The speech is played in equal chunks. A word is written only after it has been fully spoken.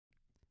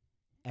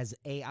As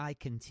AI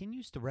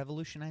continues to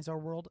revolutionize our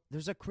world,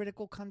 there's a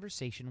critical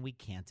conversation we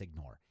can't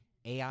ignore: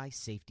 AI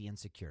safety and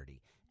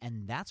security.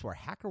 And that's where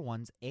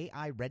HackerOne's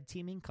AI red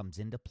teaming comes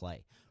into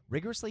play,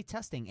 rigorously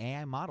testing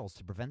AI models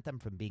to prevent them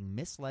from being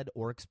misled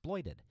or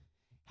exploited.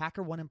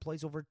 HackerOne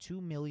employs over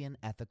 2 million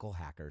ethical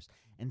hackers,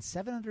 and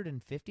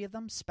 750 of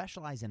them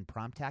specialize in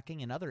prompt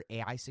hacking and other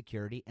AI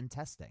security and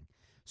testing.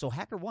 So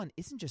HackerOne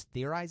isn't just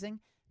theorizing,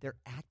 they're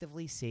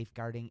actively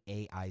safeguarding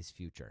AI's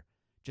future.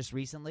 Just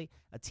recently,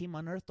 a team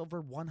unearthed over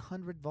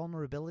 100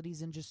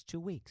 vulnerabilities in just 2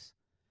 weeks.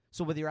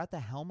 So whether you're at the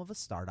helm of a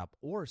startup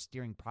or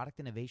steering product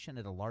innovation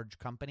at a large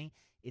company,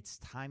 it's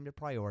time to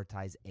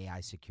prioritize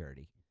AI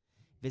security.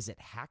 Visit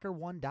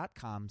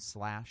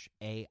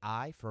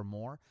hackerone.com/AI for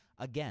more.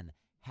 Again,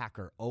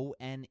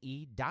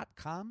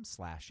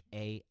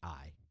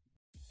 hackerone.com/AI.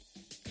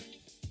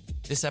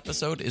 This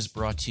episode is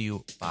brought to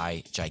you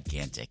by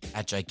Gigantic.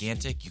 At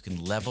Gigantic, you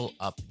can level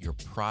up your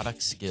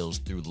product skills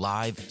through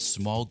live,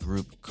 small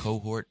group,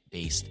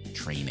 cohort-based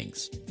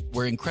trainings.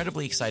 We're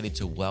incredibly excited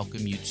to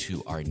welcome you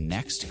to our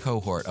next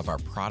cohort of our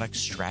product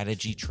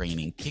strategy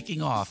training,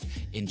 kicking off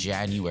in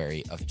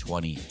January of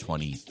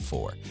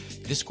 2024.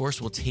 This course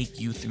will take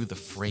you through the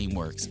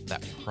frameworks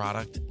that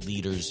product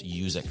leaders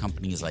use at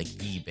companies like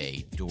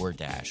eBay,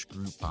 DoorDash,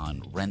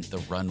 Groupon, Rent the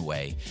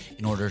Runway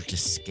in order to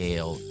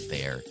scale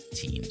their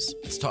teams.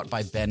 It's taught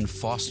by Ben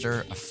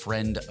Foster, a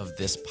friend of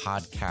this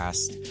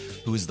podcast,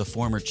 who is the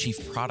former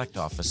chief product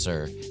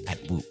officer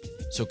at Whoop.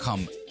 So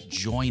come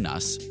join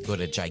us. Go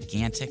to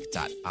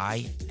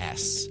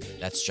gigantic.is.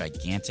 That's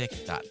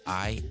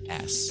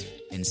gigantic.is.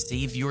 And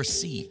save your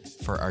seat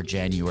for our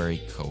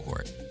January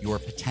cohort. Your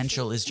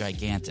potential is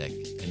gigantic,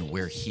 and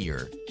we're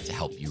here to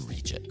help you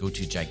reach it. Go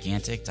to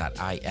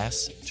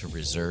gigantic.is to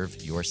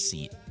reserve your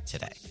seat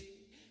today.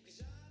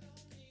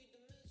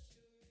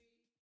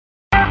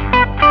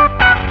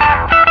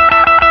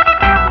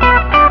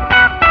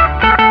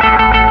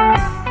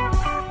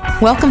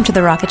 Welcome to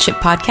the Rocket Ship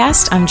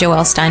Podcast. I'm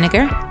Joelle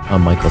Steiniger.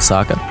 I'm Michael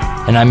Saka.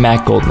 And I'm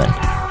Matt Goldman.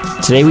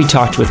 Today we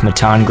talked with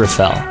Matan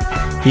Grafel.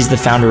 He's the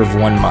founder of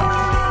 1 Month.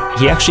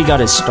 He actually got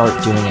his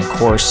start doing a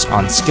course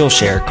on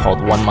Skillshare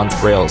called 1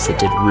 Month Rails that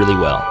did really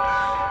well.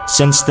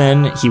 Since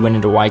then, he went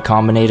into Y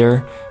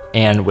Combinator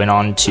and went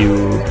on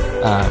to,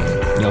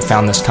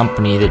 found this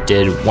company that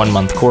did 1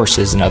 month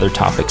courses and other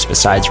topics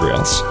besides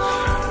Rails.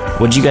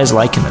 What did you guys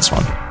like in this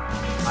one?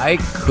 I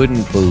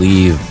couldn't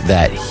believe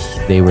that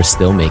they were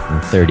still making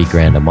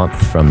 $30,000 a month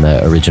from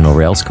the original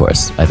Rails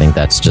course. I think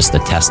that's just a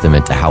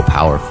testament to how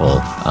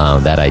powerful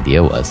that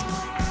idea was.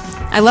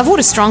 I love what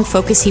a strong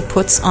focus he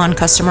puts on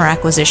customer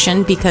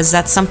acquisition, because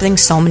that's something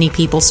so many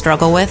people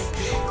struggle with.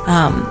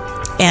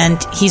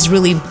 And he's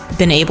really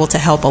been able to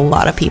help a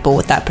lot of people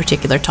with that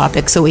particular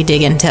topic. So we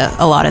dig into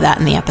a lot of that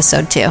in the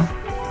episode too.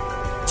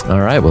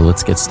 All right, well,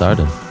 let's get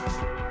started.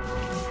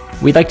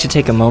 We'd like to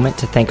take a moment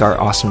to thank our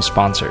awesome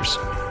sponsors.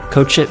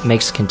 CodeShip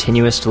makes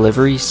continuous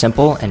delivery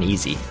simple and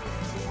easy.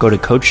 Go to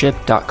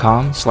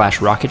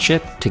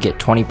codeship.com/rocketship to get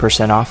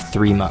 20% off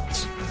 3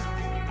 months.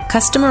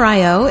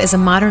 Customer.io is a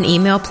modern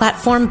email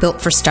platform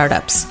built for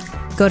startups.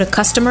 Go to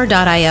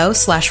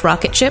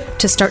customer.io/rocketship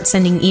to start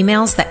sending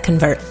emails that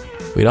convert.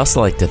 We'd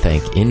also like to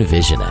thank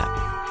InVision app.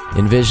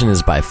 InVision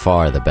is by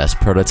far the best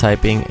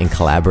prototyping and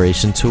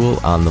collaboration tool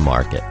on the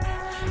market.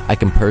 I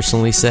can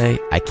personally say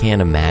I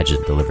can't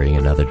imagine delivering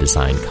another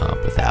design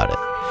comp without it.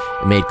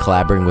 It made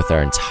collaborating with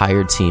our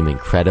entire team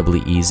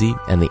incredibly easy,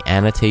 and the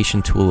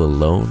annotation tool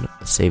alone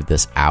saved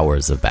us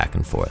hours of back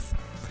and forth.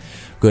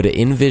 Go to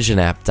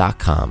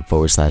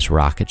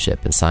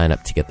invisionapp.com/rocketship and sign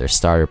up to get their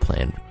starter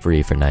plan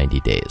free for 90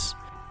 days.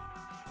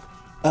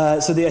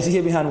 So the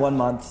idea behind 1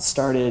 Month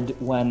started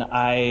when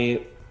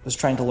I was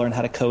trying to learn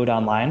how to code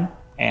online,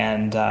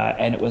 and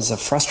it was a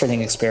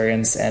frustrating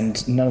experience,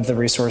 and none of the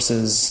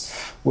resources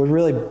were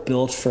really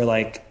built for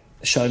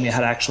showing me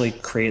how to actually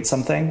create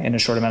something in a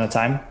short amount of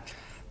time.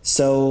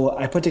 So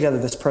I put together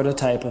this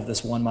prototype of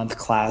this 1 month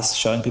class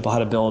showing people how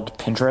to build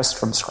Pinterest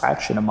from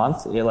scratch in a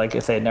month,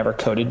 if they had never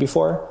coded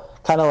before,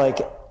 kind of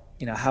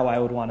how I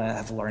would want to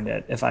have learned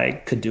it if I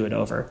could do it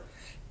over.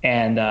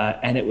 And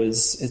it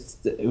was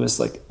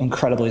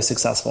incredibly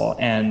successful.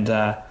 And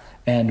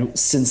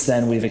since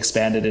then we've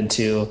expanded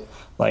into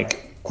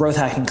growth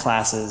hacking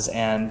classes,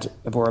 and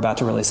we're about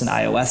to release an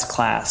iOS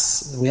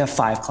class. We have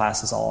 5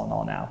 classes all in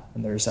all now,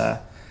 and there's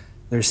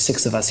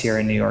 6 of us here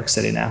in New York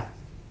City now.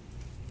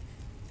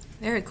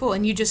 Very cool.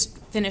 And you just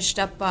finished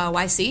up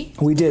YC?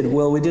 We did.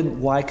 Well, we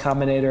did Y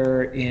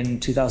Combinator in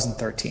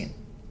 2013.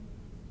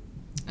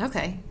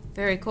 Okay.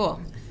 Very cool.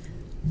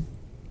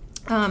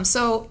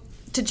 So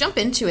to jump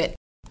into it,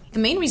 the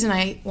main reason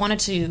I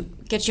wanted to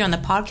get you on the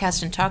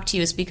podcast and talk to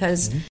you is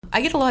because I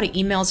get a lot of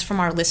emails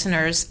from our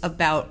listeners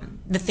about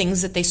the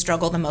things that they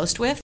struggle the most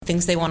with,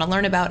 things they want to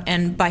learn about.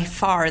 And by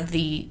far,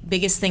 the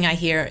biggest thing I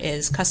hear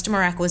is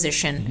customer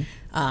acquisition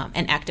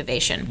and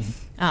activation.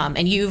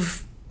 And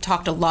you've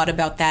talked a lot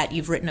about that.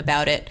 You've written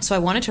about it. So I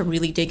wanted to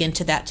really dig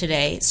into that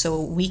today so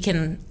we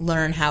can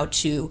learn how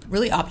to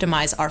really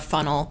optimize our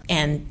funnel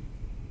and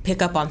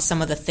pick up on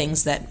some of the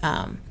things that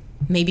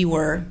maybe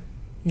we're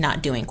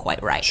not doing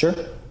quite right. Sure.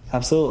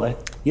 Absolutely.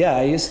 Yeah,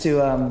 I used to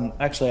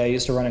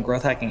run a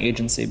growth hacking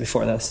agency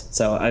before this.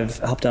 So I've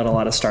helped out a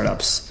lot of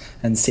startups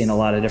and seen a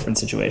lot of different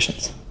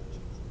situations.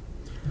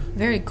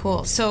 Very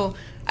cool. So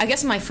I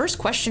guess my first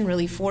question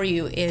really for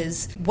you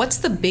is, what's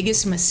the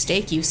biggest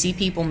mistake you see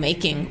people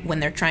making when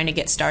they're trying to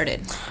get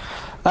started?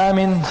 I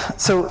mean,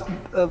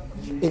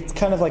 it's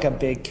kind of like a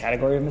big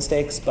category of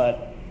mistakes,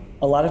 but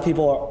a lot of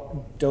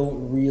people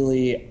don't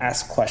really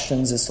ask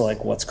questions as to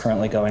like what's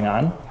currently going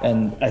on.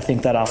 And I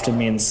think that often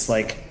means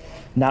like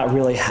not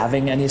really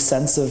having any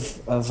sense of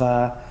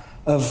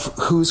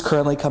who's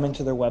currently coming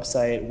to their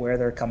website, where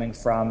they're coming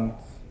from,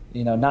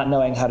 not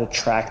knowing how to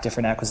track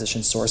different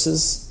acquisition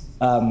sources.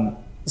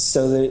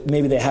 So that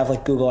maybe they have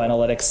like Google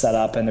Analytics set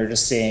up and they're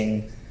just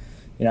seeing,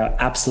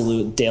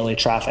 absolute daily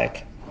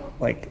traffic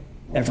like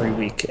every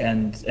week.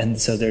 And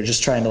so they're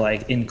just trying to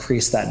like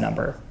increase that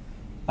number.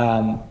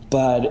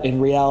 But in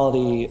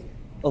reality,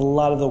 a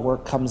lot of the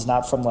work comes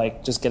not from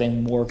like just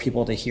getting more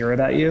people to hear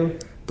about you,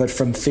 but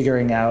from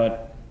figuring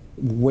out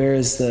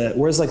where's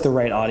like the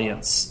right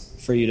audience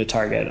for you to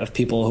target of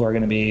people who are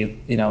going to be,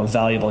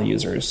 valuable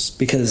users.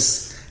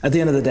 Because at the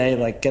end of the day,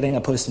 like getting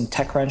a post in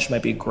TechCrunch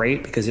might be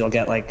great because you'll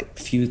get like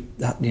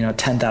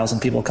 10,000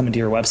 people coming to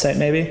your website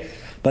maybe,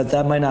 but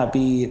that might not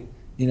be,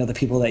 the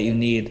people that you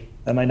need.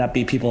 That might not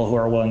be people who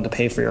are willing to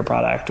pay for your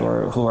product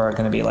or who are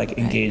going to be like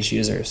engaged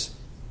users.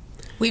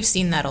 We've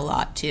seen that a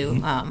lot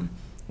too,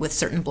 with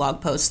certain blog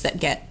posts that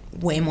get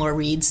way more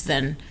reads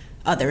than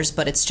others,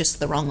 but it's just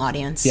the wrong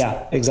audience.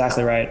 Yeah,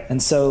 exactly right.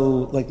 And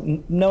so like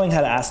knowing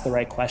how to ask the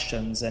right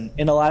questions. And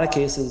in a lot of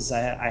cases, I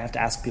have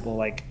to ask people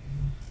like,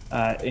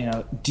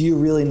 do you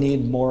really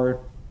need more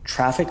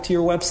traffic to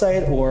your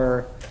website,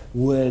 or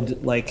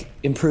would like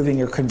improving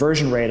your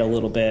conversion rate a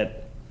little bit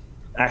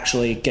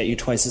actually get you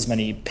twice as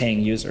many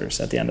paying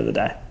users at the end of the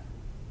day?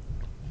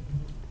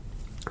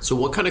 So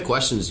what kind of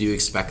questions do you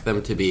expect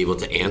them to be able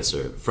to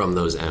answer from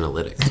those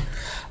analytics?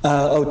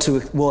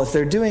 If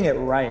they're doing it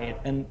right,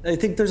 and I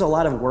think there's a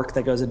lot of work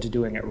that goes into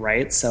doing it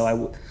right,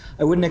 so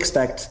I wouldn't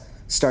expect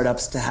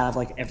startups to have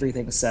like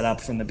everything set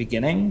up from the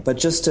beginning, but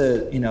just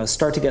to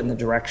start to get in the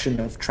direction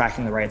of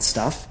tracking the right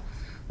stuff.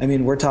 I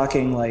mean, we're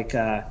talking like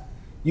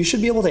you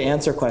should be able to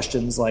answer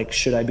questions like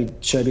should I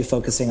be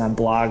focusing on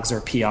blogs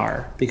or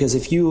PR? Because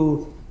if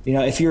you're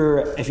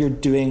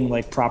doing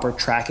like proper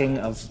tracking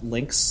of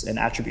links and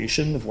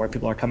attribution of where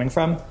people are coming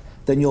from,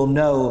 then you'll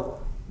know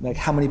like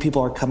how many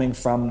people are coming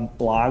from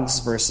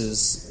blogs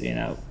versus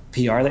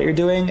PR that you're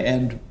doing,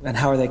 and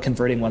how are they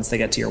converting once they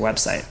get to your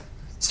website,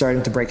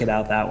 starting to break it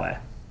out that way.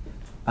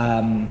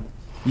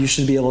 You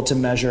should be able to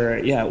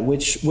measure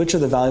which are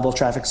the valuable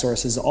traffic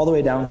sources all the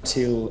way down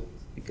to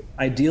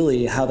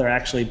ideally how they're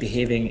actually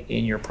behaving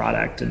in your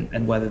product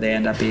and whether they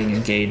end up being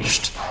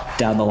engaged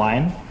down the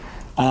line.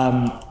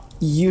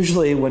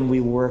 Usually when we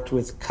worked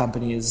with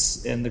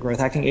companies in the growth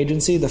hacking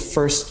agency, the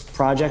first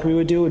project we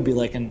would do would be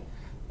like an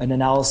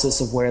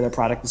analysis of where their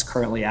product is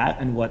currently at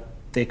and what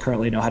they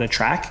currently know how to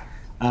track.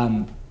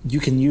 You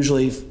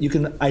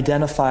can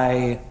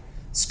identify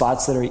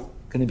spots that are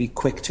going to be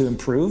quick to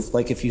improve.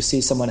 Like if you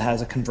see someone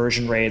has a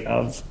conversion rate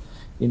of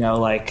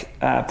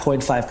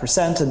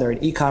 0.5% and they're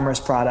an e-commerce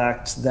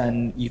product,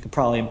 then you could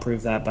probably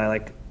improve that by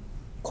like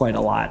quite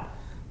a lot.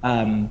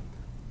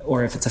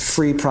 Or if it's a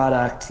free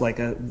product, like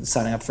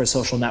signing up for a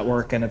social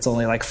network and it's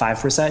only like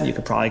 5%, you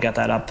could probably get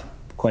that up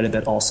quite a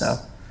bit also.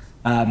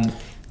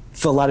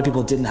 So a lot of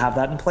people didn't have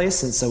that in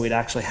place, and so we'd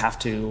actually have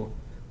to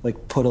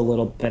like put a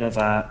little bit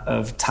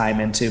of time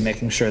into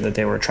making sure that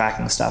they were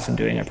tracking stuff and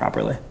doing it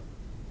properly.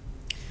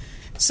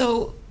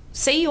 So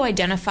say you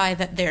identify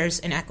that there's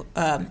an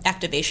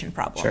activation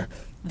problem, sure,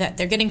 that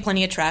they're getting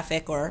plenty of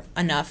traffic or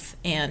enough,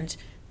 and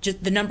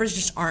the numbers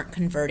just aren't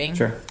converting.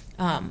 Sure.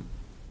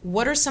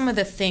 What are some of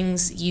the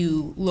things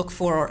you look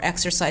for or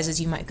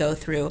exercises you might go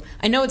through?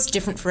 I know it's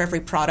different for every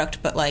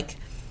product, but like,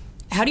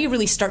 how do you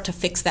really start to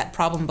fix that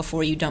problem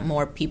before you dump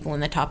more people in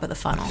the top of the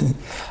funnel?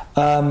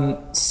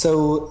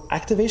 So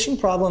activation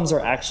problems are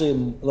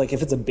actually, like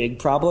if it's a big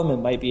problem, it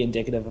might be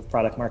indicative of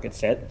product market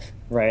fit,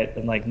 right?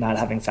 And like not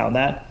having found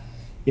that.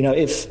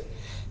 If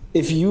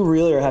you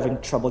really are having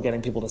trouble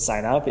getting people to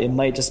sign up, it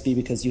might just be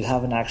because you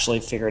haven't actually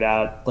figured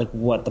out like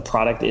what the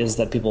product is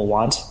that people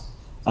want.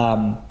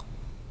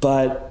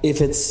 But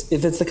if it's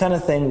the kind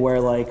of thing where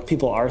like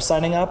people are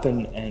signing up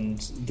and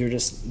they're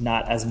just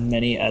not as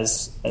many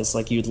as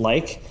like you'd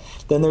like,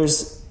 then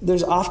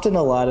there's often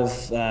a lot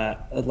of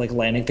like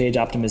landing page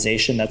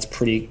optimization that's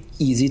pretty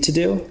easy to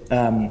do.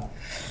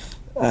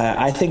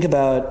 I think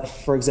about,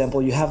 for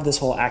example, you have this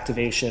whole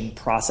activation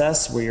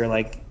process where you're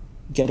like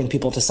getting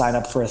people to sign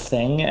up for a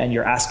thing and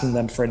you're asking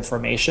them for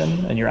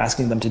information and you're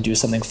asking them to do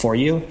something for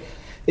you.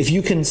 If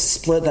you can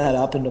split that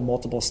up into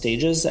multiple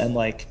stages and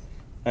like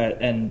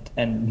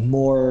and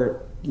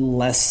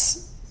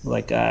less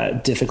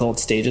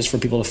difficult stages for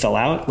people to fill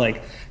out,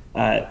 like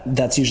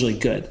that's usually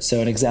good.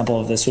 So an example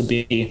of this would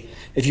be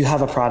if you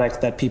have a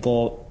product that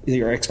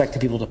you're expecting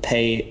people to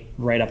pay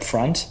right up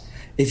front,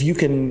 if you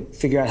can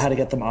figure out how to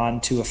get them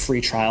on to a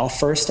free trial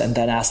first and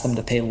then ask them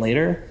to pay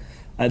later,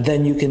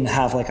 then you can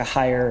have like a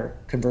higher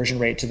conversion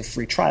rate to the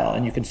free trial,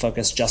 and you can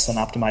focus just on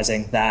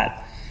optimizing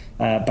that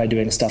by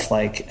doing stuff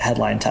like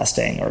headline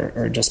testing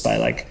or just by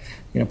like,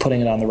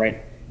 putting it on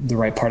the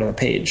right part of the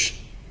page.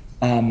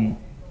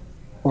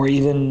 Or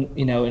even,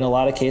 in a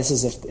lot of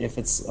cases, if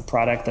it's a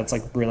product that's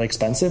like really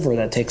expensive or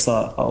that takes a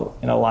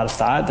lot of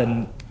thought,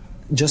 then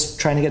just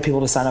trying to get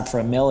people to sign up for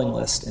a mailing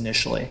list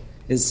initially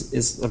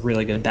is a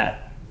really good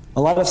bet.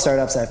 A lot of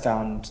startups I've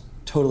found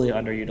totally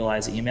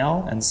underutilize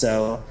email, and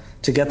so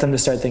to get them to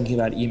start thinking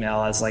about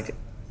email as like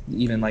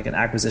even like an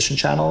acquisition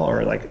channel,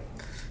 or like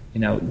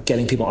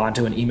getting people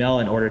onto an email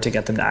in order to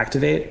get them to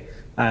activate,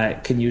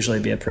 can usually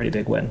be a pretty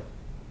big win.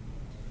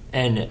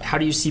 And how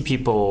do you see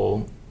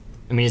people?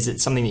 I mean, is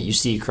it something that you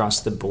see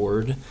across the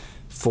board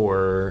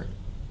for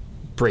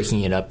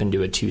breaking it up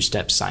into a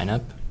two-step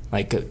sign-up?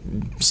 Like,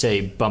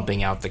 say,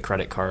 bumping out the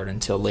credit card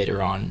until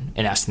later on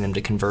and asking them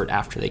to convert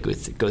after they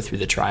go through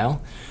the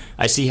trial.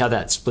 I see how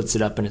that splits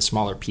it up into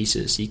smaller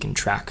pieces so you can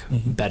track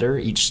better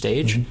each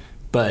stage. Mm-hmm.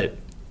 But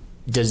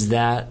does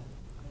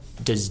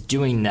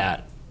doing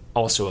that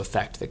also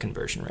affect the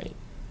conversion rate?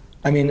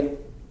 I mean,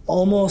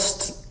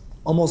 almost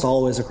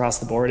always across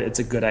the board, it's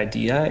a good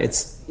idea.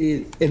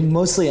 It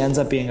mostly ends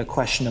up being a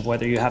question of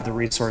whether you have the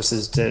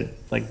resources to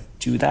like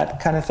do that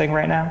kind of thing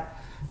right now.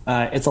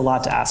 It's a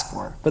lot to ask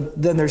for,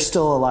 but then there's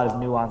still a lot of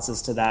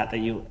nuances to that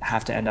you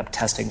have to end up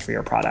testing for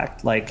your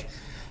product. Like,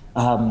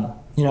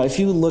 if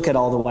you look at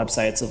all the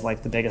websites of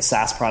like the biggest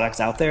SaaS products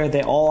out there,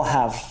 they all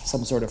have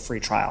some sort of free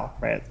trial,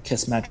 right?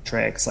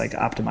 Kissmetrics, like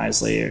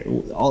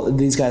Optimizely, all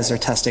these guys are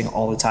testing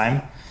all the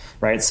time,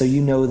 right? So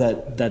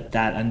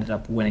that ended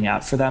up winning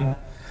out for them.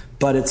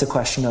 But it's a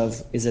question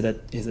of, is it a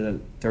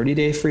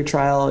 30-day free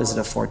trial? Is it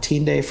a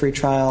 14-day free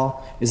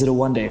trial? Is it a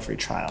 1-day free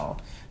trial?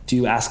 Do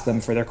you ask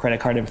them for their credit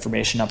card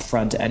information up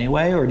front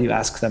anyway, or do you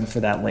ask them for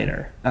that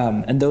later?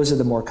 And those are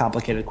the more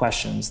complicated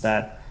questions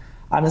that,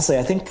 honestly,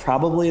 I think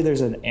probably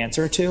there's an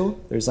answer to.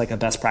 There's like a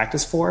best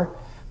practice for,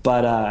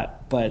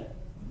 but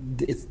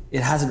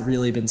it hasn't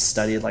really been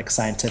studied like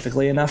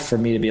scientifically enough for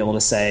me to be able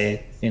to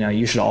say,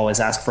 you should always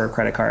ask for a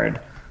credit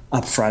card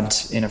up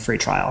front in a free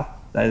trial.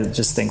 I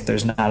just think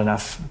there's not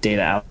enough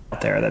data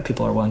out there that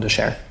people are willing to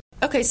share.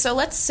 Okay, so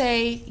let's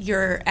say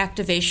your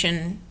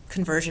activation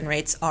conversion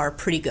rates are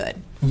pretty good,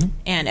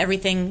 and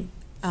everything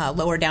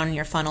lower down in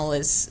your funnel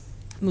is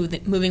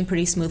moving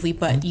pretty smoothly,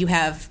 but you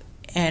have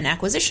an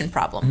acquisition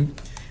problem.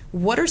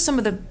 What are some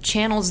of the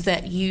channels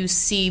that you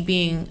see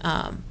being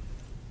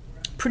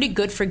pretty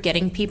good for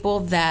getting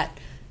people that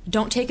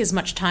don't take as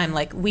much time?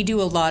 Like, we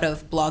do a lot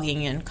of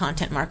blogging and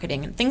content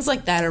marketing, and things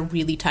like that are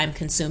really time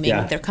consuming.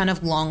 Yeah. They're kind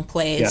of long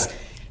plays. Yeah.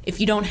 If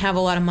you don't have a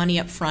lot of money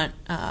up front,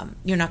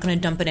 you're not going to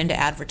dump it into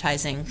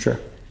advertising. Sure.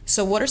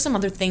 So what are some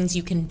other things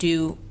you can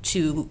do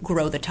to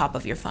grow the top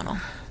of your funnel?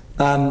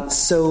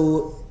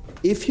 So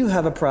if you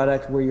have a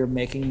product where you're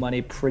making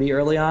money pretty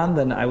early on,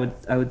 then I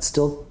would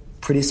still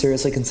pretty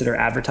seriously consider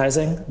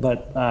advertising.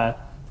 But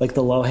like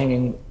the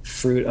low-hanging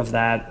fruit of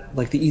that,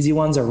 like the easy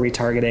ones are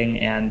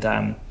retargeting,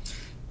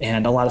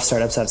 and a lot of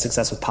startups have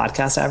success with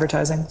podcast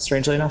advertising,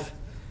 strangely enough.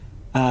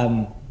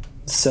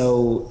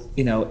 So,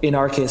 in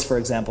our case, for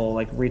example,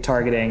 like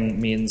retargeting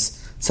means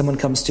someone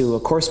comes to a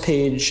course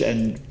page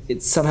and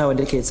it somehow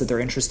indicates that they're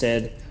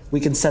interested. We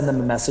can send them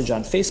a message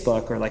on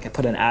Facebook, or like I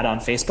put an ad on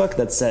Facebook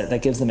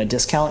that gives them a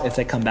discount if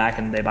they come back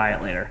and they buy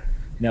it later,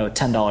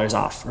 $10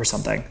 off or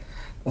something.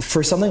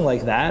 For something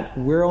like that,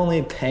 we're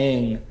only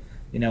paying,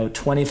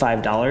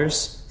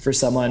 $25 for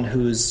someone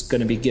who's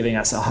going to be giving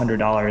us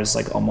 $100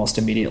 like almost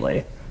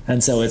immediately.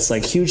 And so it's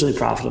like hugely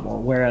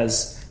profitable.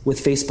 Whereas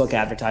with Facebook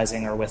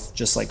advertising or with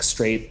just like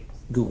straight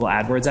Google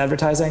AdWords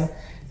advertising,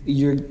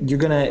 you're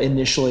going to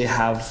initially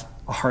have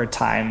a hard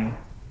time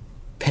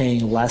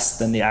paying less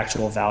than the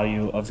actual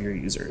value of your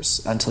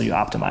users until you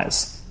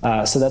optimize.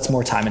 So that's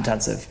more time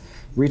intensive.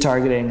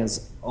 Retargeting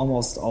is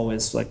almost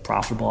always like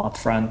profitable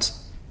upfront.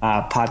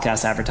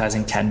 Podcast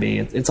advertising can be.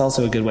 It's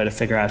also a good way to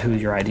figure out who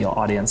your ideal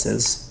audience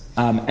is.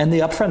 And the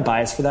upfront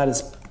bias for that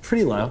is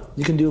pretty low.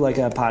 You can do like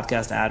a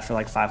podcast ad for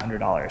like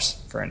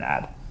 $500 for an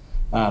ad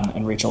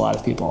and reach a lot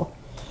of people.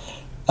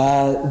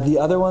 The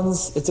other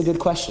ones, it's a good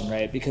question,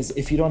 right? Because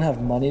if you don't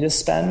have money to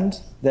spend,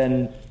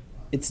 then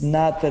it's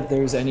not that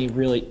there's any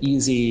really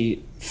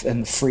easy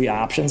and free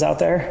options out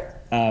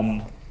there,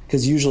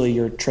 because usually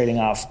you're trading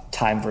off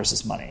time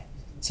versus money.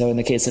 So in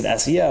the case of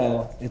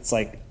SEO, it's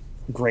like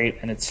great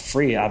and it's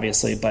free,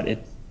 obviously,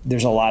 but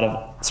there's a lot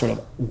of sort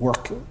of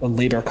work,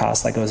 labor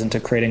cost that goes into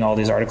creating all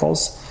these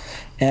articles.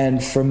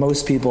 And for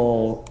most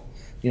people,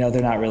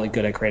 they're not really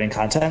good at creating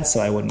content,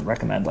 so I wouldn't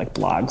recommend like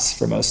blogs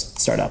for most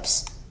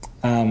startups.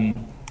 I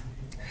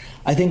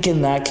think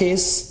in that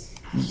case,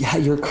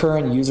 your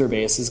current user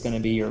base is going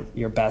to be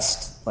your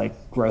best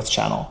like growth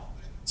channel.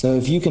 So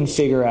if you can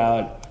figure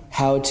out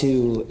how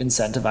to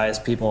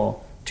incentivize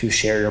people to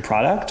share your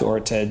product, or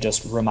to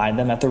just remind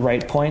them at the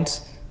right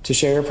point to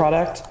share your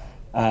product,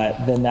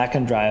 then that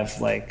can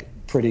drive like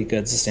pretty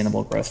good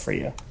sustainable growth for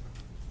you.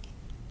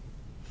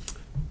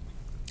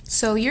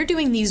 So you're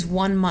doing these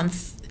 1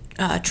 month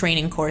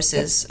training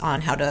courses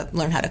on how to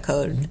learn how to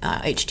code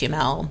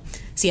HTML,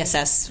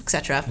 CSS,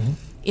 etc.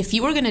 If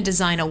you were going to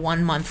design a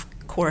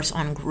 1-month course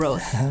on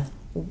growth,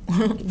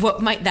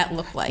 what might that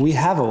look like? We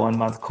have a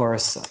 1-month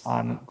course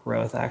on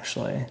growth,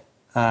 actually.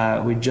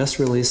 We just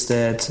released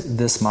it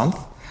this month,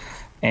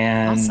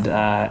 and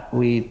awesome.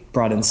 We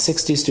brought in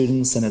 60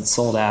 students, and it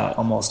sold out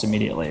almost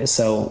immediately.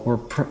 So we're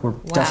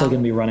definitely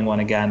going to be running one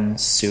again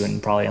soon,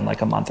 probably in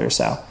like a month or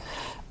so.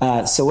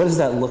 So what does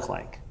that look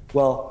like?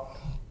 Well,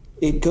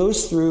 it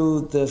goes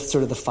through the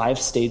sort of the 5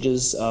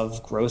 stages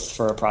of growth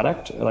for a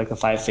product, or like the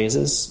 5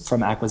 phases,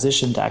 from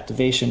acquisition to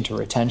activation to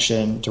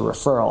retention to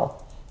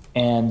referral.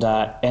 And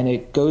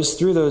it goes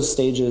through those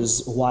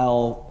stages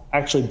while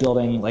actually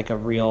building like a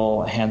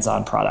real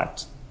hands-on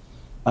product,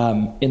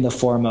 in the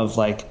form of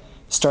like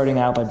starting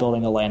out by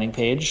building a landing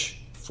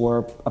page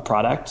for a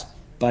product,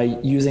 by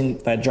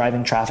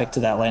driving traffic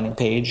to that landing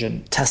page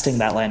and testing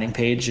that landing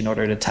page in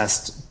order to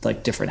test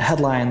like different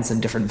headlines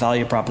and different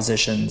value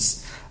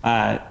propositions,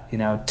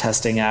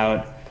 testing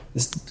out,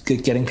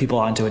 getting people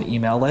onto an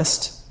email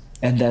list,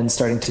 and then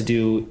starting to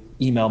do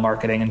email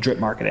marketing and drip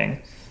marketing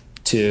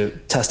to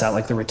test out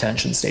like the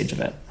retention stage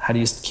of it. How do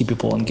you keep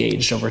people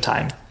engaged over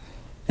time?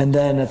 And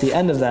then at the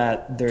end of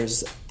that,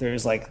 there's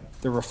like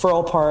the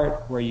referral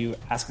part where you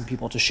asking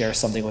people to share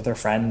something with their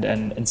friend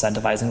and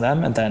incentivizing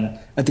them. And then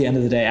at the end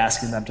of the day,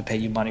 asking them to pay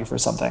you money for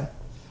something.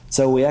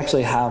 So we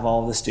actually have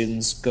all of the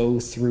students go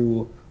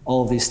through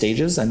all of these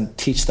stages and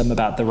teach them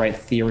about the right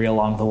theory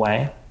along the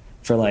way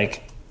for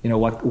like,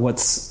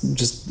 what's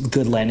just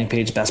good landing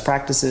page best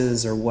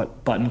practices, or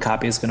what button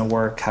copy is going to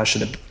work, how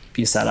should it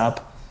be set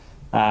up,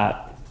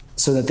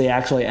 so that they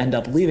actually end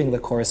up leaving the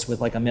course with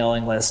like a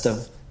mailing list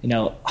of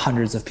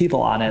hundreds of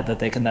people on it that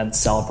they can then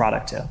sell a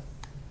product to.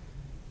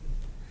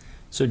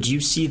 So do you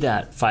see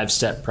that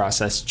 5-step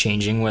process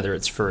changing, whether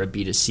it's for a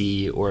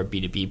B2C or a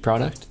B2B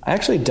product? I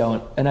actually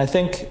don't. And I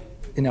think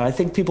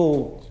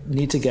people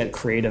need to get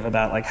creative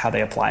about like how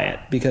they apply it,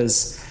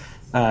 because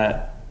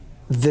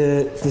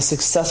the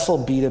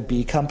successful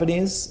B2B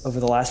companies over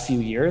the last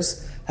few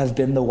years have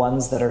been the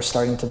ones that are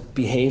starting to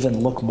behave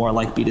and look more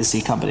like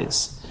B2C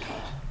companies.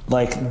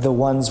 Like the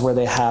ones where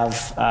they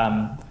have,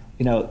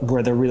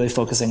 where they're really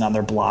focusing on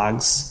their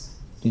blogs,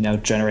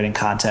 generating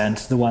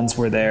content, the ones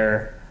where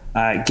they're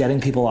getting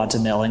people onto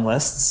mailing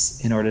lists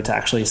in order to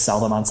actually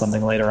sell them on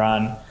something later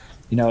on.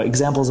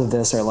 Examples of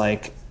this are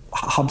like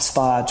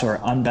HubSpot or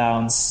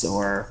Unbounce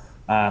or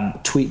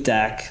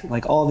TweetDeck.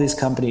 Like all of these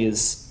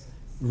companies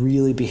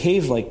really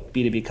behave like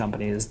B2B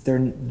companies. They're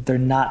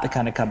not the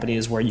kind of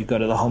companies where you go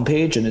to the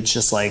homepage and it's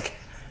just like,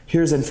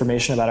 here's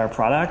information about our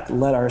product,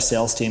 let our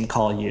sales team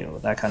call you,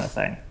 that kind of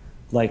thing.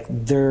 Like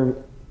they're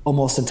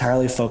almost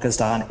entirely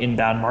focused on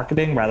inbound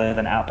marketing rather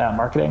than outbound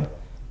marketing,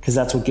 because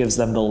that's what gives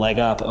them the leg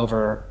up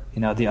over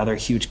the other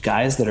huge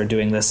guys that are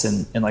doing this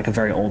in like a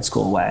very old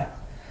school way.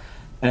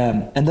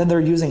 And then they're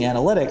using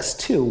analytics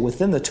too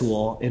within the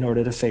tool in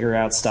order to figure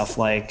out stuff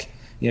like,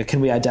 can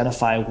we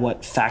identify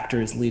what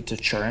factors lead to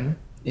churn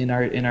in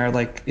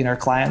our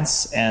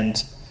clients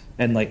and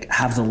like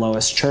have the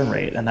lowest churn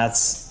rate. And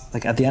that's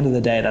like, at the end of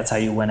the day, that's how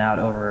you win out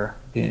over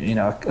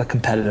a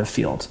competitive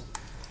field.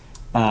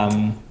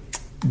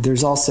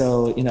 There's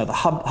also the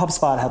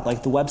HubSpot had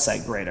like the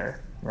website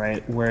grader,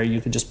 right, where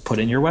you could just put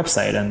in your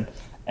website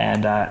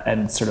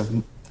and sort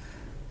of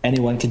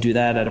anyone can do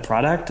that at a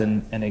product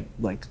and it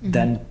like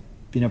then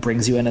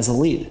brings you in as a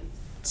lead.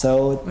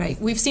 So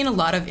right, we've seen a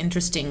lot of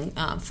interesting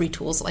free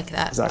tools like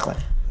that. Exactly.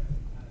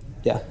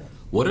 Yeah.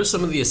 What are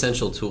some of the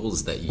essential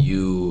tools that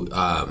you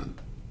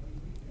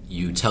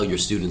tell your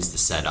students to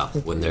set up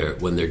when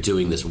they're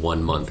doing this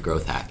 1-month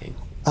growth hacking?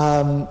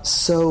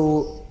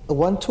 So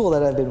one tool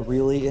that I've been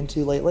really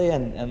into lately,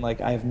 and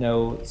like I have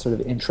no sort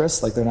of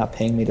interest, like they're not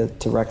paying me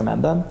to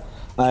recommend them,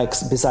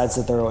 besides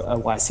that they're a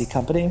YC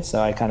company, so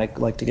I kind of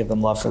like to give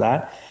them love for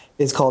that,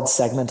 is called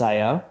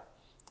Segment.io,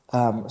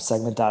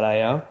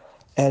 Segment.io.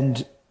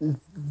 And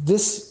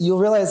this, you'll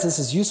realize this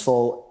is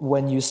useful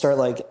when you start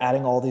like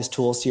adding all these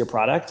tools to your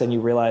product and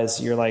you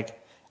realize you're like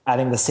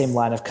adding the same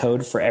line of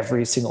code for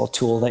every single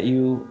tool that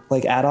you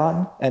like add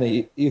on,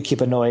 and you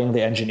keep annoying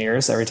the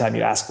engineers every time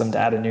you ask them to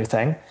add a new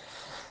thing.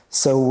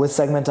 So with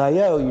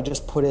Segment.io, you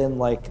just put in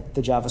like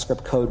the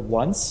JavaScript code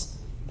once,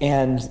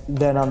 and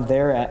then on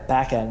their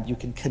back end, you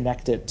can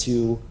connect it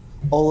to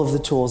all of the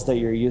tools that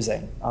you're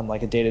using on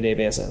like a day-to-day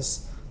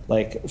basis,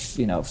 like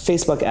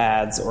Facebook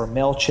ads or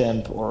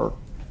MailChimp or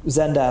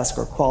Zendesk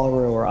or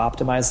Qualaroo or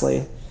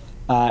Optimizely.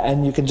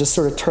 And you can just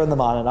sort of turn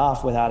them on and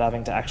off without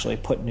having to actually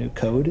put new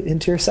code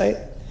into your site.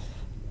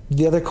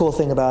 The other cool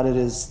thing about it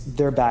is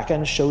their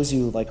backend shows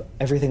you like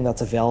everything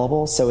that's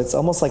available. So it's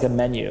almost like a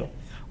menu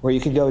where you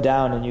can go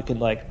down and you can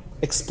like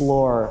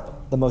explore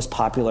the most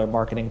popular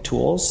marketing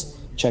tools,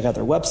 check out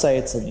their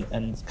websites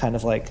and kind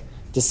of like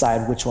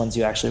decide which ones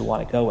you actually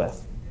want to go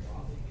with.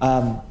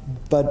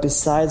 But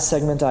besides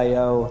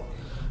Segment.io,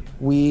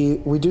 we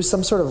do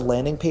some sort of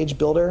landing page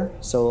builder.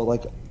 So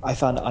like I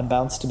found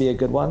Unbounce to be a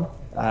good one.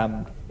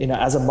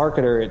 As a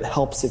marketer, it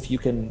helps if you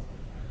can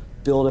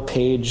build a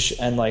page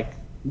and like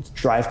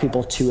drive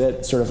people to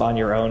it sort of on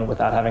your own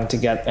without having to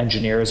get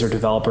engineers or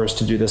developers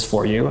to do this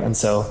for you. And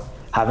so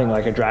having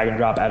like a drag and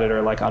drop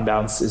editor like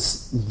Unbounce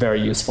is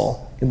very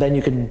useful. And then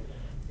you can,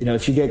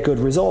 if you get good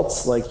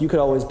results, like you could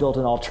always build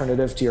an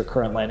alternative to your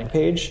current landing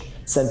page,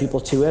 send people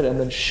to it, and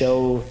then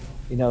show,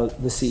 the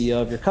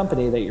CEO of your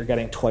company that you're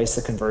getting twice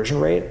the conversion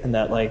rate and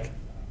that like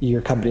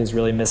your company is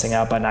really missing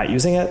out by not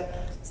using it.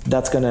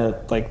 That's going to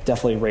like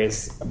definitely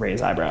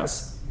raise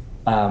eyebrows.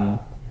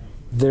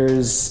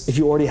 If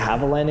you already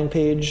have a landing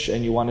page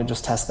and you want to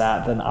just test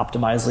that, then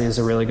Optimizely is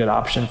a really good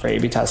option for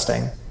A/B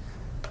testing.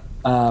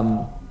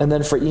 And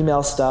then for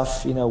email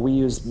stuff, we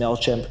use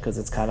MailChimp because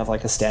it's kind of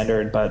like a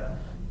standard, but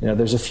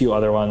there's a few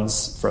other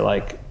ones for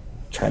like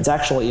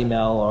transactional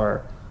email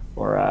or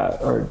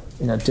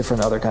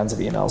different other kinds of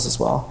emails as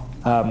well.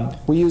 I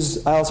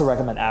also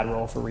recommend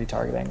AdRoll for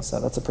retargeting, so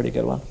that's a pretty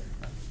good one.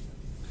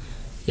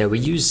 Yeah, we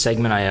use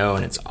Segment.io,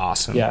 and it's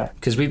awesome. Yeah.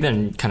 Because we've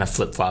been kind of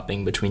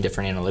flip-flopping between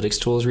different analytics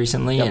tools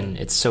recently, Yep. and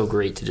it's so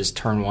great to just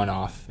turn one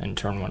off and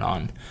turn one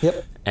on.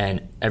 Yep.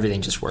 And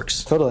everything just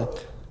works. Totally.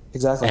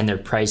 Exactly. And their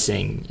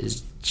pricing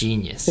is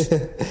genius.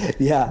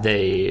 Yeah.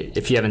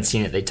 If you haven't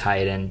seen it, they tie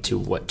it into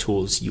what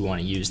tools you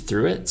want to use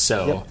through it.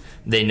 So Yep.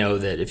 they know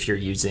that if you're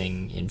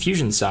using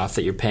Infusionsoft,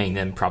 that you're paying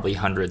them probably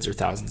hundreds or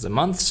thousands a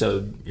month,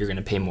 so you're going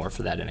to pay more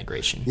for that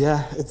integration.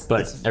 Yeah.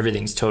 But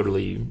everything's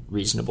totally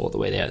reasonable the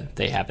way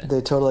they have it.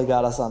 They totally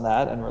got us on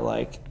that, and we're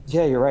like,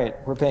 yeah, you're right.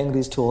 We're paying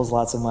these tools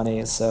lots of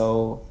money,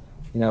 so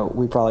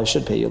we probably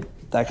should pay you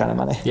that kind of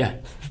money. Yeah.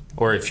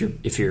 Or if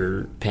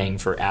you're paying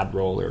for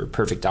AdRoll or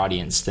Perfect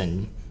Audience,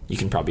 then you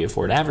can probably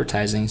afford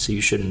advertising, so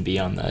you shouldn't be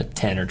on the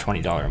 $10 or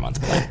 $20 a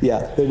month plan. Yeah,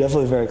 they're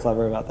definitely very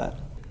clever about that.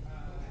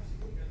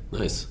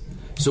 Nice.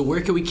 So where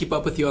can we keep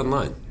up with you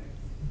online?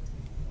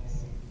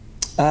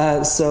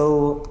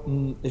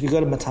 So if you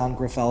go to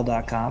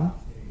matangriffel.com,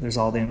 there's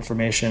all the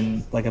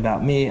information like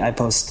about me. I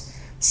post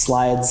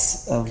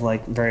slides of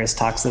like various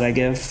talks that I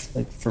give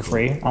like for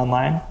free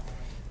online.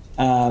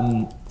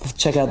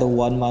 Check out the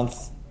 1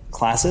 month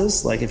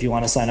classes. Like if you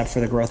want to sign up for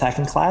the growth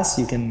hacking class,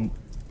 you can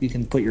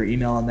put your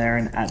email in there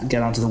and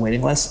get onto the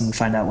waiting list and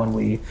find out when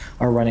we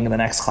are running the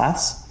next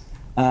class.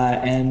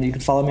 And you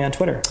can follow me on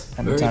Twitter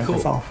at Very Matan cool.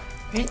 Griffel.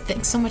 Great.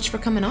 Thanks so much for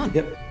coming on.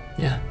 Yep.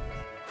 Yeah.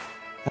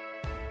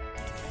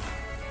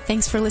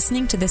 Thanks for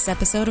listening to this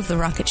episode of the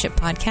Rocket Ship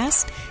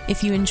Podcast.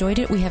 If you enjoyed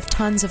it, we have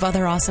tons of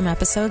other awesome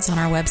episodes on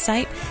our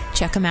website.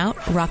 Check them out,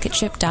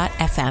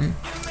 rocketship.fm.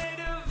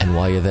 And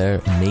while you're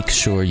there, make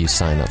sure you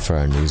sign up for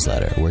our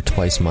newsletter, where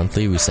twice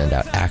monthly we send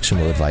out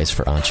actionable advice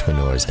for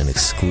entrepreneurs and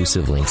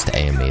exclusive links to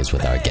AMAs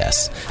with our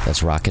guests.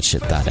 That's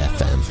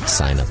rocketship.fm.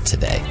 Sign up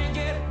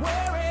today.